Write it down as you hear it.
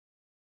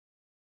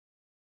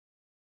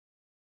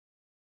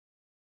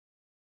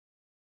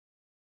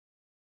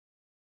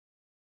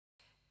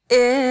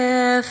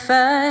If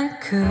I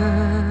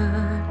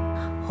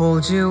could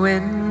hold you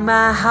in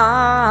my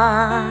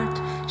heart,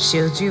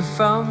 shield you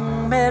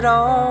from it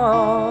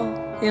all,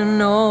 you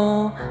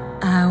know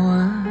I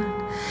would.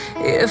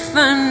 If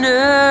I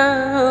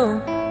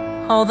knew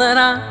all that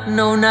I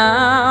know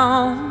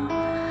now,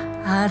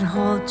 I'd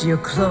hold you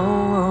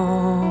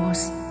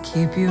close,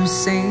 keep you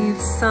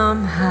safe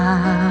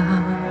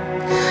somehow.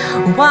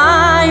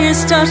 Why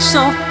is touch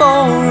so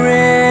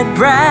foreign?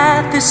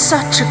 Breath is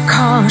such a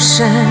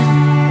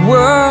caution.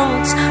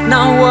 World's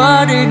not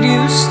what it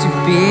used to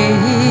be.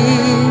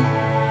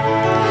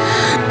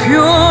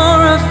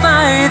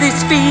 Purify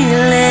these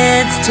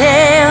feelings,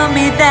 tell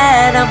me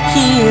that I'm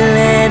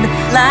healing.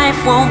 Life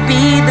won't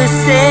be the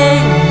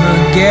same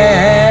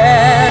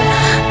again.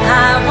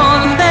 I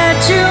won't let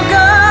you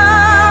go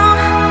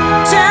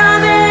till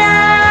the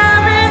air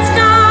is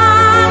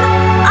gone.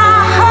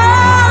 I'll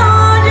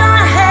hold your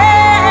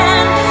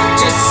hand,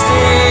 just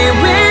stay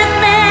with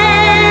me.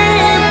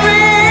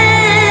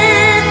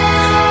 Breathe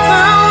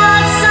through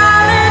our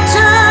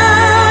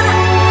solitude.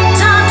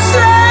 Time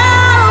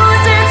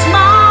slows its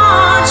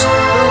march,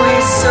 but we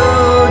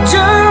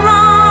soldier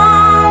on.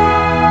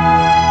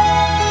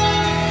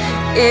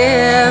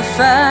 If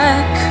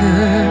I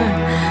could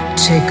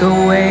take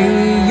away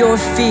your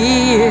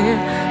fear,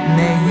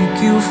 make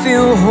you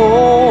feel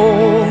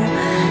whole,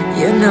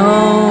 you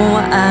know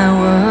I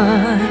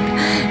would.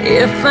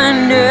 If I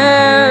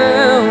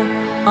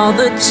knew all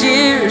the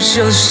tears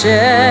you'll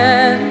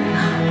shed,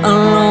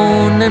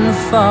 alone and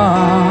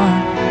far,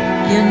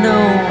 you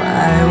know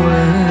I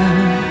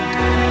would.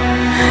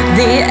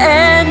 The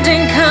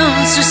ending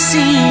comes to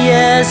see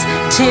us,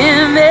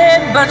 timid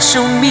but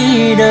she'll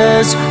meet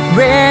us,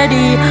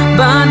 ready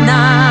but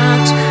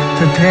not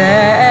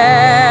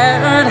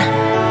prepared.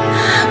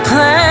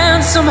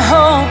 Plant some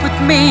hope with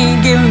me,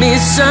 give me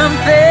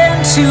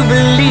something to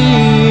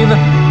believe.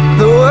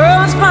 The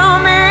world's for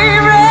me,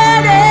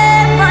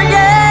 ready for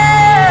you.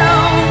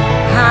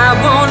 I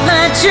won't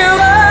let you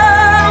go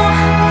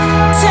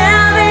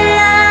till the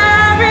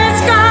air is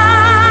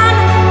gone.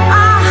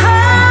 I'll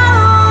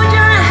hold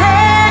your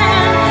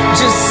hand,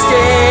 just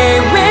stay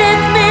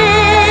with me.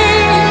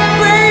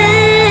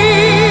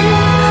 Breathe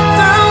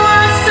through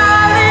our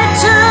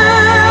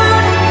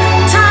solitude.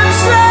 Time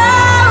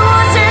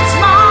slows its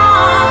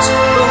march,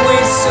 but we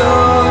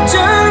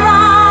soldier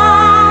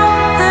on.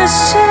 As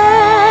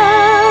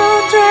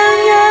children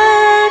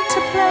yearn to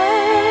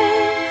play,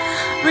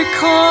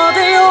 recall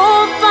the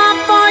old fun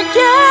for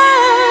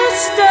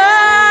yesterday.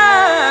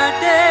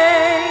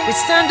 We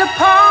stand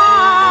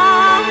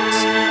apart,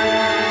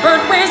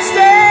 but we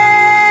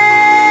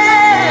stand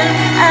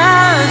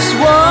as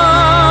one.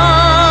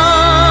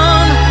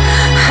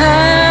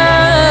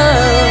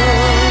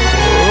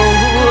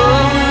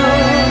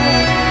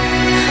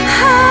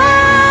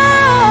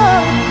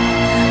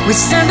 We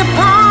stand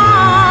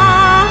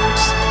apart,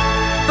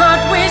 but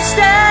we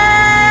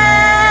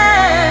stand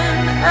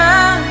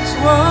as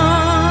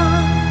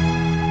one.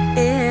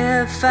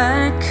 If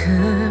I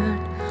could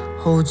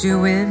hold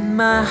you in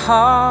my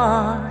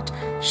heart,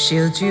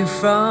 shield you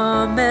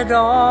from it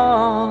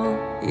all,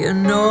 you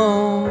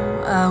know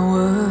I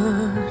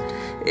would.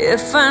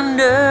 If I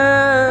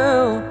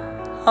knew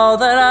all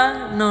that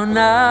I know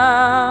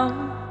now,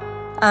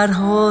 I'd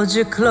hold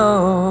you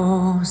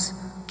close,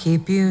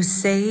 keep you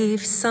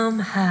safe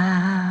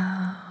somehow.